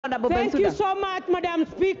Honorable Thank Bensouda. you so much, Madam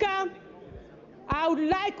Speaker. I would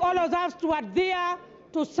like all of us to adhere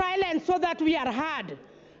to silence so that we are heard.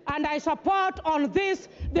 And I support on this,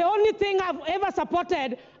 the only thing I've ever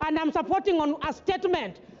supported, and I'm supporting on a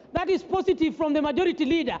statement that is positive from the majority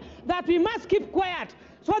leader, that we must keep quiet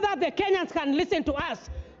so that the Kenyans can listen to us,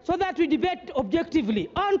 so that we debate objectively.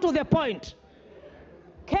 On to the point.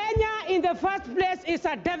 Kenya, in the first place, is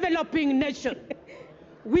a developing nation.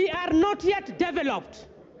 We are not yet developed.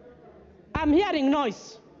 I'm hearing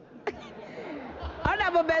noise.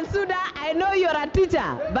 Honorable Bensouda, I know you're a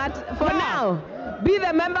teacher, but for now, be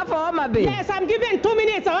the member for Homa Bay. Yes, I'm given 2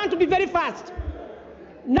 minutes. I want to be very fast.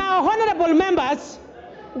 Now, honorable members,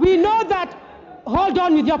 we know that, hold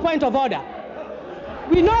on with your point of order.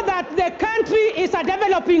 We know that the country is a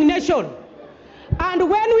developing nation. And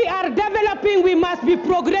when we are developing, we must be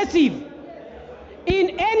progressive in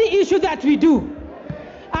any issue that we do.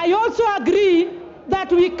 I also agree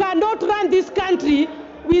that we cannot run this country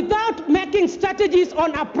without making strategies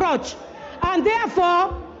on approach. And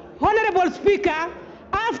therefore, Honorable Speaker,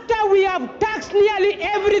 after we have taxed nearly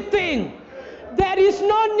everything, there is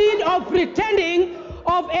no need of pretending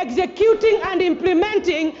of executing and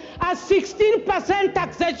implementing a 16%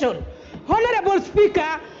 taxation. Honorable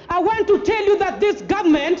Speaker, I want to tell you that this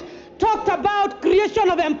government talked about creation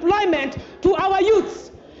of employment to our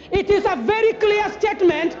youths. It is a very clear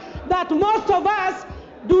statement that most of us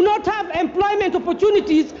do not have employment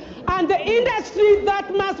opportunities, and the industry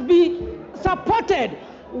that must be supported,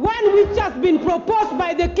 one which has been proposed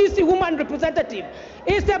by the Kisii woman representative,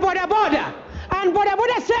 is the border border. And border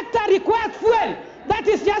border sector requires fuel. That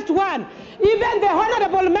is just one. Even the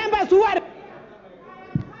honorable members who are...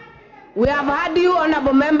 We have had you,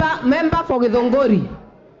 honorable member for Githongori.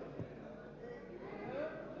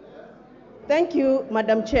 Thank you,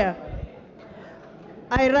 Madam Chair.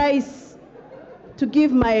 I rise to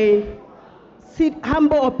give my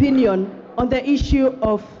humble opinion on the issue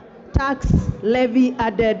of tax levy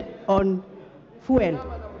added on fuel,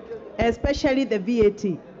 especially the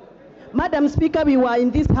VAT. Madam Speaker, we were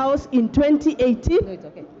in this house in 2018. No, it's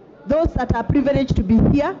okay. Those that are privileged to be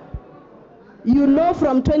here, you know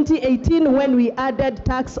from 2018 when we added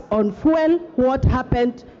tax on fuel, what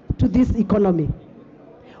happened to this economy.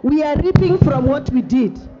 We are reaping from what we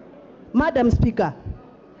did. Madam Speaker,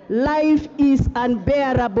 life is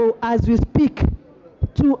unbearable as we speak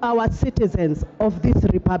to our citizens of this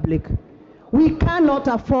republic. We cannot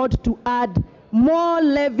afford to add more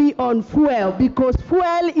levy on fuel because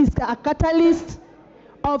fuel is a catalyst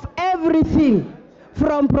of everything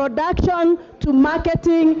from production to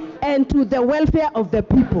marketing and to the welfare of the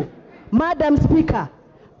people. Madam Speaker,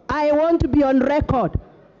 I want to be on record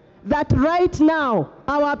that right now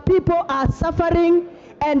our people are suffering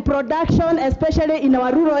and production, especially in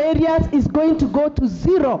our rural areas, is going to go to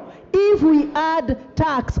zero if we add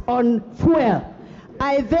tax on fuel.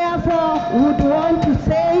 I therefore would want to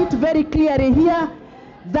say it very clearly here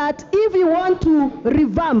that if we want to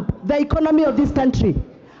revamp the economy of this country,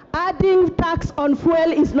 adding tax on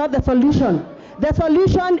fuel is not the solution. The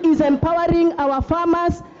solution is empowering our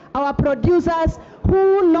farmers, our producers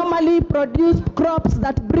who normally produce crops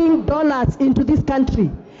that bring dollars into this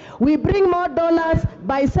country. We bring more dollars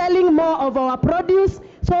by selling more of our produce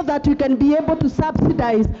so that we can be able to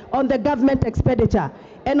subsidize on the government expenditure.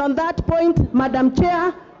 And on that point, Madam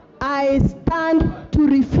Chair, I stand to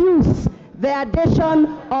refuse the addition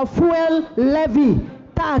of fuel levy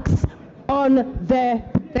tax on the...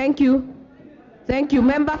 Thank you. Thank you.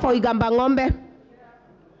 Member for Igambangombe.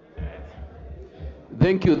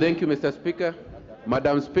 Thank you, Mr. Speaker.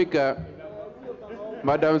 Madam Speaker,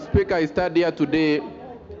 I stand here today.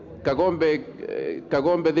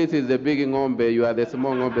 Kagombe, this is the big Ngombe, you are the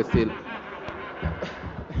small Ngombe still.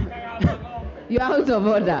 You are out of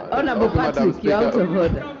order. Honorable Patrick, you are out of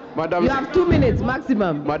order. You have 2 minutes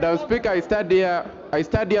maximum. Madam Speaker, I stand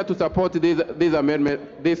here to support this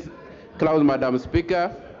amendment, this clause, Madam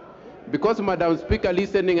Speaker, because, Madam Speaker,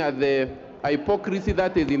 listening at the hypocrisy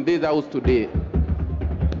that is in this house today.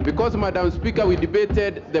 Because, Madam Speaker, we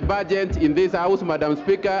debated the budget in this house, Madam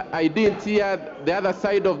Speaker, I didn't hear the other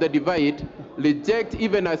side of the divide reject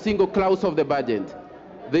even a single clause of the budget.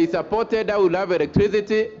 They supported how we'll have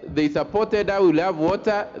electricity, they supported how we'll have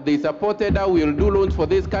water, they supported how we'll do loans for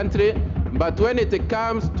this country, but when it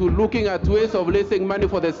comes to looking at ways of raising money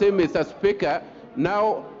for the same, Mr. Speaker,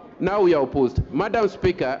 now we are opposed. Madam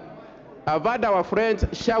Speaker, I've heard our friends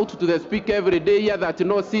shout to the Speaker every day here that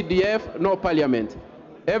no CDF, no parliament.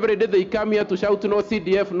 Every day they come here to shout no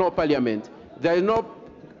CDF, no parliament. There is no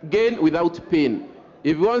gain without pain.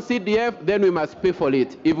 If we want CDF, then we must pay for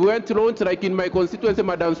it. If we want loans, like in my constituency,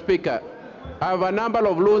 Madam Speaker, I have a number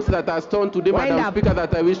of loans that are stoned today, Madam Speaker,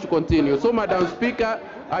 that I wish to continue. So, Madam Speaker,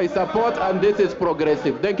 I support, and this is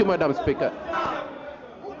progressive. Thank you, Madam Speaker.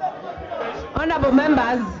 Honorable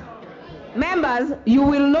members, you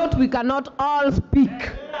will note we cannot all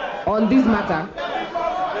speak on this matter.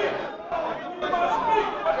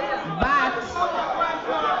 But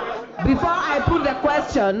before I put the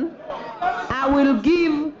question, I will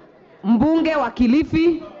give Mbunge wa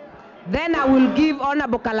Kilifi, then I will give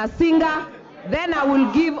Honorable Kalasinga, then I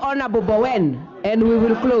will give Honorable Bowen, and we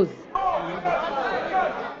will close.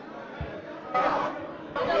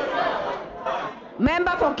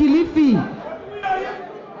 Member for Kilifi,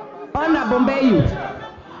 Honorable Mbeyu.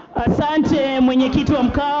 Asante mwenyekiti wa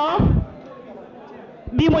mkao.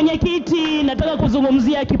 Bi mwenyekiti, nataka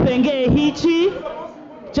kuzungumzia kipengee hichi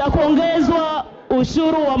cha kuongezwa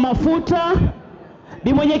ushuru wa mafuta.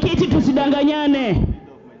 Bi mwenyekiti, tusidanganyane.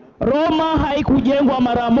 Roma haikujengwa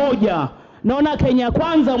mara moja. Naona Kenya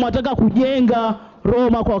Kwanza mwataka kujenga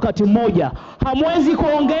Roma kwa wakati mmoja. Hamwezi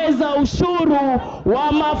kuongeza ushuru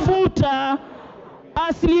wa mafuta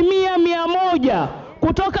 100%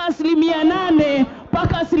 kutoka 8%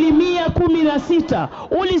 mpaka 16%.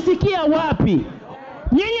 Ulisikia wapi?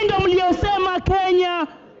 Nyinyi ndio mliosema Kenya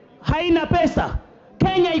haina pesa.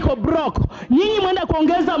 Kenya iko broke. Nyinyi mwenda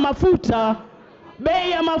kuongeza mafuta,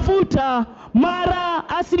 bei ya mafuta mara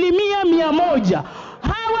 100%.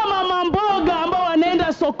 Hawa mama mboga ambao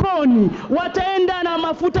wanaenda sokoni wataenda na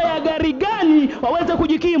mafuta ya gari gani waweze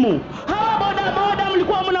kujikimu? Hawa bodaboda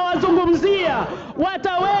mlikuwa mnawazungumzia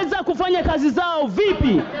wataweza kufanya kazi zao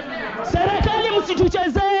vipi? Serikali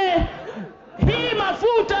msituchezee. Hii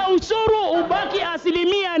mafuta ushuru ubaki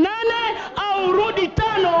 8% au urudi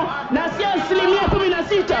 5 na si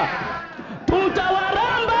 16%.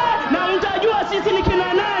 Tutawaramba na mtajua sisi ni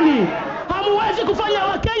kina nani. Hamuwezi kufanya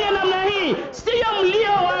Wakenya namna hii. Sio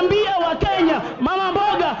mliowaambia Wakenya mama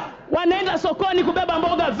mboga wanaenda sokoni kubeba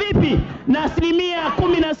mboga vipi na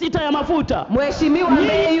 16% ya mafuta.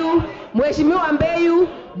 Mheshimiwa Mbeyu,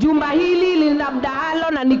 jumba hili lina mdahalo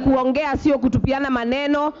na ni kuongea sio kutupiana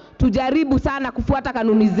maneno. Tujaribu sana kufuata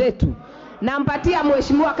kanuni zetu. Nampatia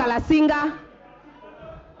Mheshimiwa Kalasinga.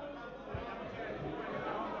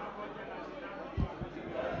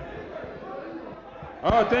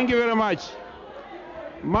 Oh, thank you very much.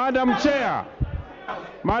 Madam Chair,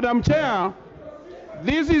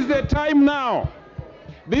 this is the time now.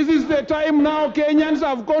 This is the time now Kenyans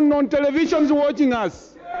have gone on televisions watching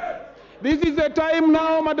us. This is the time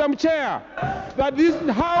now, Madam Chair, that this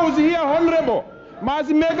House here, Honorable, must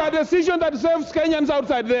make a decision that serves Kenyans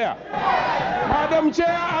outside there. Madam Chair,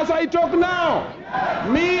 as I talk now,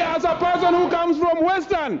 me as a person who comes from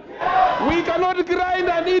Western, we cannot grind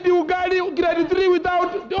and eat ugali grade 3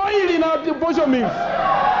 without oil in our portion meals.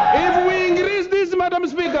 If we increase this, Madam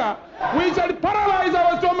Speaker, we shall paralyze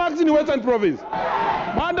our stomachs in Western Province.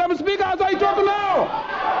 Madam Speaker, as I talk now,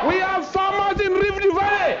 we have farmers in Rift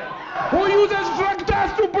Valley who uses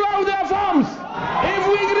tractors to plow their farms. If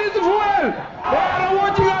we increase fuel, they are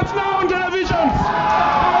watching us now on televisions. I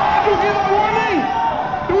want to give a warning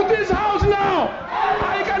to this House now.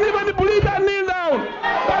 I can even plead and kneel down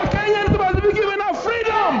that Kenyans must be given a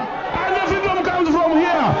freedom, and the freedom comes from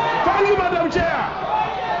here. Thank you, Madam Chair.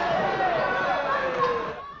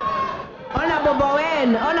 Honorable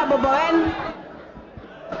Bowen.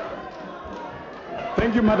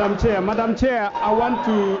 Thank you, Madam Chair. Madam Chair, I want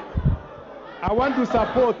to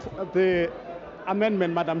support the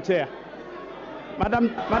amendment, Madam Chair.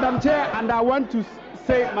 Madam Chair, and I want to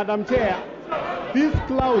say, Madam Chair, this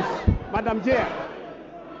clause, Madam Chair,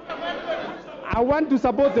 I want to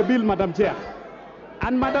support the bill, Madam Chair.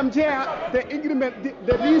 And Madam Chair, the agreement,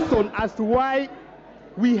 the reason as to why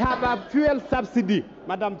we have a fuel subsidy,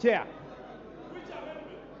 Madam Chair.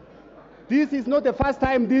 This is not the first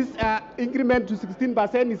time this increment to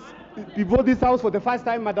 16% is before this House for the first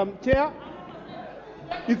time, Madam Chair.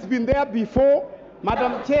 It's been there before.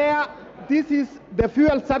 Madam Chair, this is the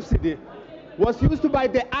fuel subsidy. Was used by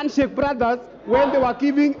the Handshake brothers when they were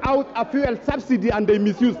giving out a fuel subsidy and they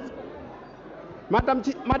misused. Madam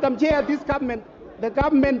Chair, the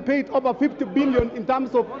government paid over 50 billion in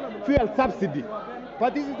terms of fuel subsidy.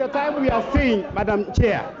 But this is the time we are saying, Madam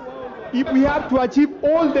Chair, if we have to achieve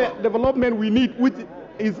all the development we need, which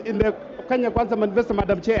is in the Kenya Kwanza Manifesto,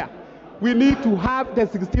 Madam Chair, we need to have the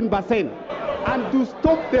 16% and to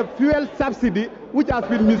stop the fuel subsidy, which has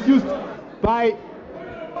been misused by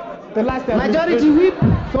the last Majority Whip.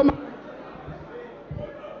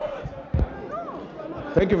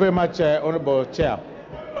 Thank you very much, Honorable Chair.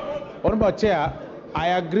 Honorable Chair, I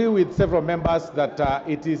agree with several members that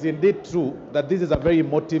it is indeed true that this is a very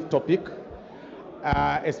emotive topic.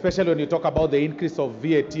 especially when you talk about the increase of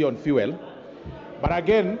VAT on fuel. But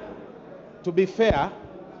again, to be fair,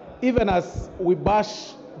 even as we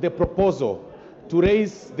bash the proposal to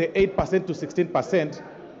raise the 8% to 16%,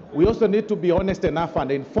 we also need to be honest enough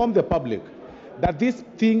and inform the public that this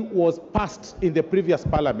thing was passed in the previous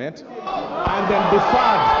parliament and then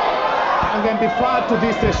deferred to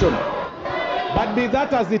this session. But be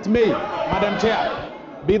that as it may, Madam Chair,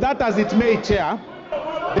 be that as it may, Chair,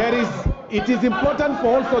 it is important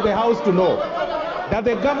for also the House to know that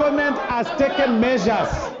the government has taken measures,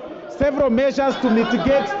 several measures to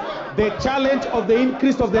mitigate the challenge of the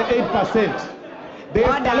increase of the 8%. The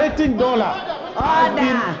escalating dollar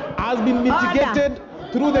has been mitigated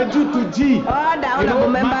through the G2G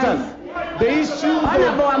matters. The issues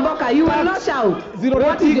Honorable Wamboka, you will not shout. Zero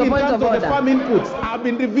What is rating your in point terms of of the order? farm inputs have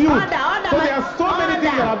been reviewed. So there are so many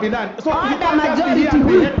things that have been done. So you can't just be here Majority and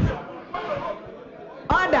whip.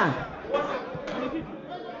 Order.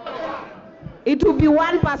 It will be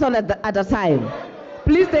one person at a time.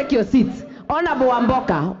 Please take your seats. Honorable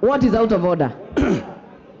Wamboka, what is out of order?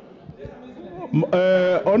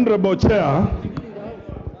 Honorable Chair,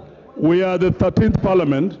 we are the 13th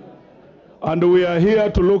Parliament, and we are here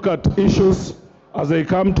to look at issues as they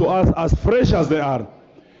come to us, as fresh as they are.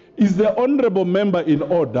 Is the honorable member in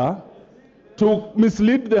order to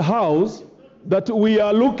mislead the House that we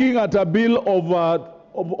are looking at a bill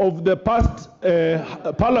of the past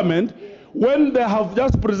Parliament when they have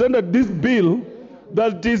just presented this bill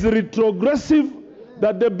that is retrogressive,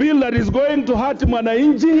 that the bill that is going to hurt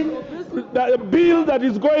Mwananchi, the bill that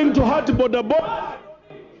is going to hurt Bodaboda?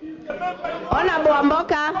 Honorable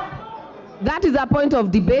Wamboka, that is a point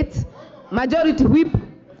of debate. Majority whip,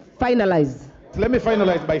 finalize. let me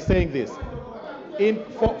finalize by saying this.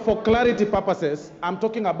 For clarity purposes, I'm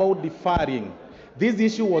talking about deferring. This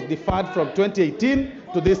issue was deferred from 2018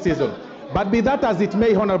 to this season. But be that as it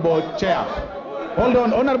may, Honorable Chair, hold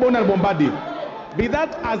on, Honorable Mbadi, be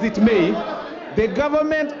that as it may, the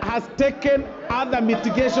government has taken other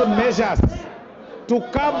mitigation measures to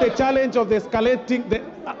curb the challenge of the escalating.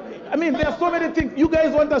 I mean, there are so many things. You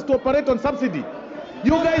guys want us to operate on subsidy.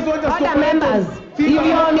 You guys want us to Other operate members, on if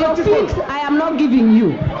you're on your feet, I am not giving you.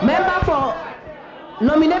 Member for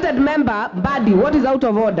nominated member, Badi, what is out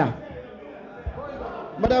of order?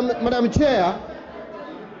 Madam Chair,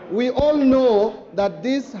 we all know that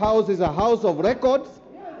this house is a house of records,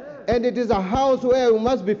 and it is a house where we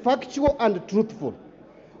must be factual and truthful.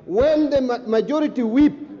 When the majority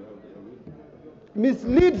whip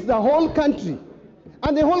misleads the whole country,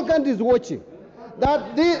 and the whole country is watching,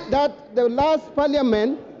 that the last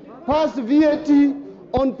parliament passed VAT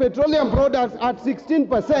on petroleum products at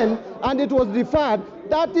 16% and it was deferred,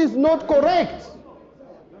 that is not correct.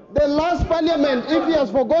 The last parliament, if he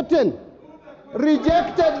has forgotten,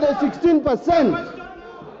 rejected the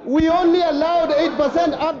 16%. We only allowed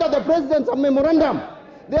 8% after the president's memorandum.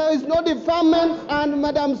 There is no deferment, and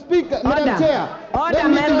Madam Speaker, Madam Chair. Order,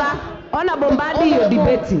 member. Honorable Mbadi, you're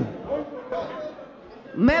debating.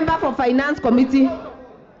 Member for Finance Committee.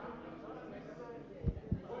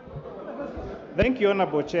 Thank you,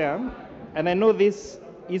 Honorable Chair. And I know this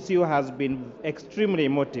issue has been extremely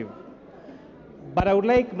emotive. But I would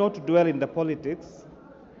like not to dwell in the politics,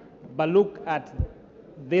 but look at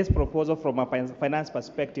this proposal from a finance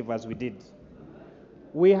perspective as we did.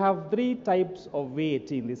 We have three types of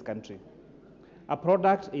VAT in this country. A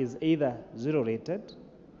product is either zero rated,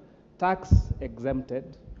 tax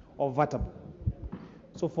exempted, or vatable.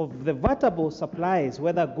 So for the vatable supplies,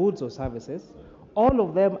 whether goods or services, all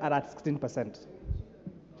of them are at 16%,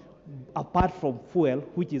 apart from fuel,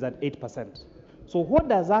 which is at 8%. So what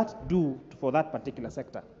does that do for that particular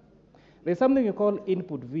sector? There's something we call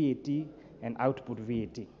input VAT and output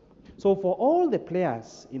VAT. So for all the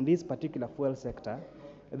players in this particular fuel sector,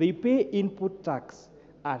 they pay input tax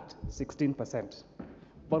at 16%.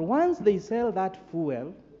 But once they sell that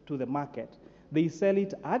fuel to the market, they sell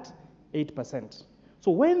it at 8%.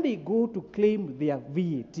 So when they go to claim their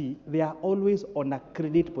VAT, they are always on a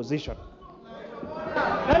credit position.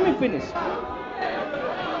 Let me finish.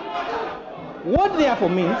 What therefore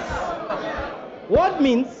means, what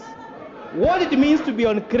it means to be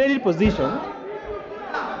on credit position,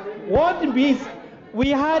 what it means,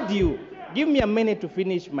 we heard you. Give me a minute to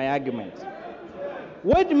finish my argument.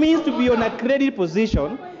 What it means to be on a credit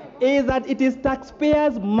position is that it is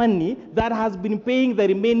taxpayers' money that has been paying the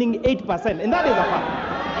remaining 8%, and that is a fact.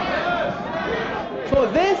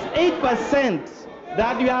 So this 8%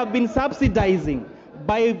 that you have been subsidizing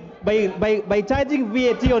by charging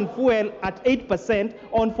VAT on fuel at 8%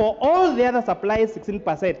 on for all the other supplies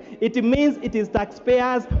 16%. It means it is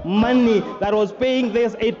taxpayers' money that was paying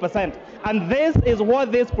this 8%. And this is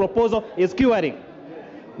what this proposal is curing.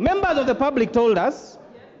 Members of the public told us,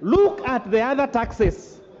 look at the other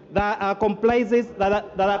taxes that are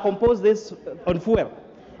composed this on fuel.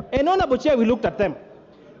 And Honorable Chair, we looked at them.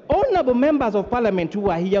 Honorable members of parliament who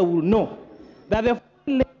are here will know that the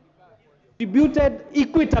distributed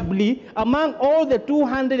equitably among all the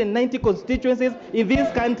 290 constituencies in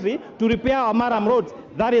this country to repair our Maram roads.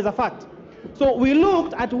 That is a fact. So we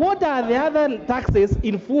looked at what are the other taxes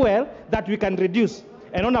in fuel that we can reduce.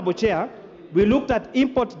 And Honorable Chair, we looked at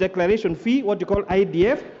import declaration fee, what you call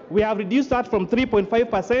IDF. We have reduced that from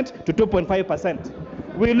 3.5% to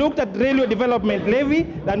 2.5%. We looked at railway development levy,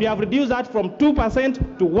 and we have reduced that from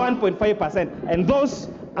 2% to 1.5%. And those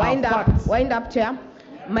Wind are up, facts. wind up, Chair.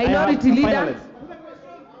 Minority Leader.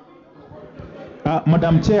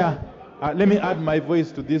 Madam Chair, let me add my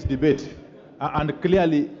voice to this debate. And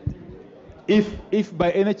clearly, if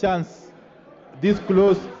by any chance this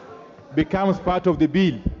clause becomes part of the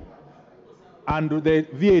bill and the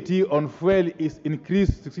VAT on fuel is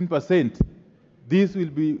increased 16%, this will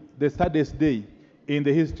be the saddest day in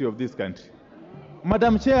the history of this country.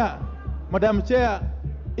 Madam Chair,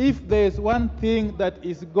 if there is one thing that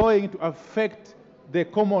is going to affect the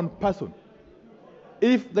common person,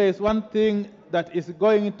 if there is one thing that is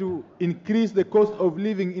going to increase the cost of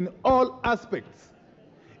living in all aspects,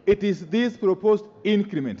 it is this proposed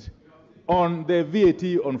increment on the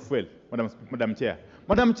VAT on fuel, Madam Chair.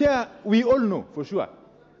 Madam Chair, we all know for sure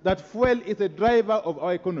that fuel is a driver of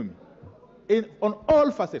our economy on all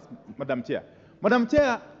facets, Madam Chair. Madam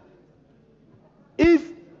Chair,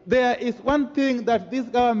 if there is one thing that this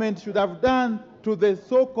government should have done to the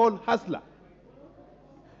so-called hustler,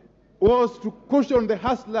 was to cushion the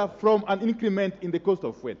hustler from an increment in the cost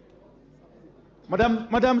of fuel.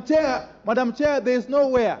 Madam Chair, there's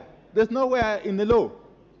nowhere in the law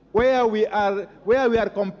where we are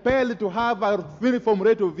compelled to have a uniform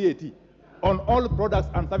rate of VAT on all products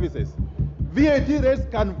and services. VAT rates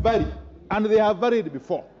can vary, and they have varied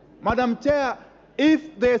before. Madam Chair,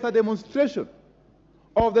 if there's a demonstration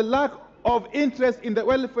of the lack of interest in the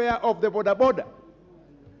welfare of the border,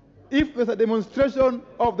 if there's a demonstration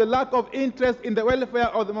of the lack of interest in the welfare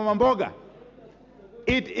of the Mamamboga,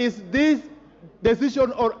 it is this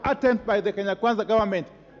decision or attempt by the Kenya Kwanza government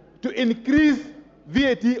to increase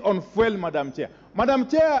VAT on fuel, Madam Chair. Madam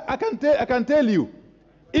Chair, I can tell you,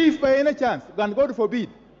 if by any chance, and God forbid,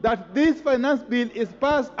 that this finance bill is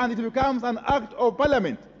passed and it becomes an act of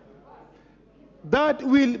parliament, that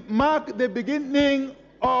will mark the beginning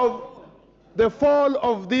of the fall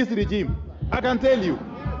of this regime. I can tell you.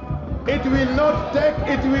 It will not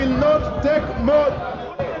take more.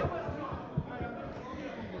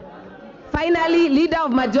 Finally, Leader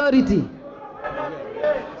of Majority.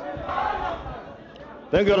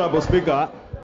 Thank you, Honorable Speaker.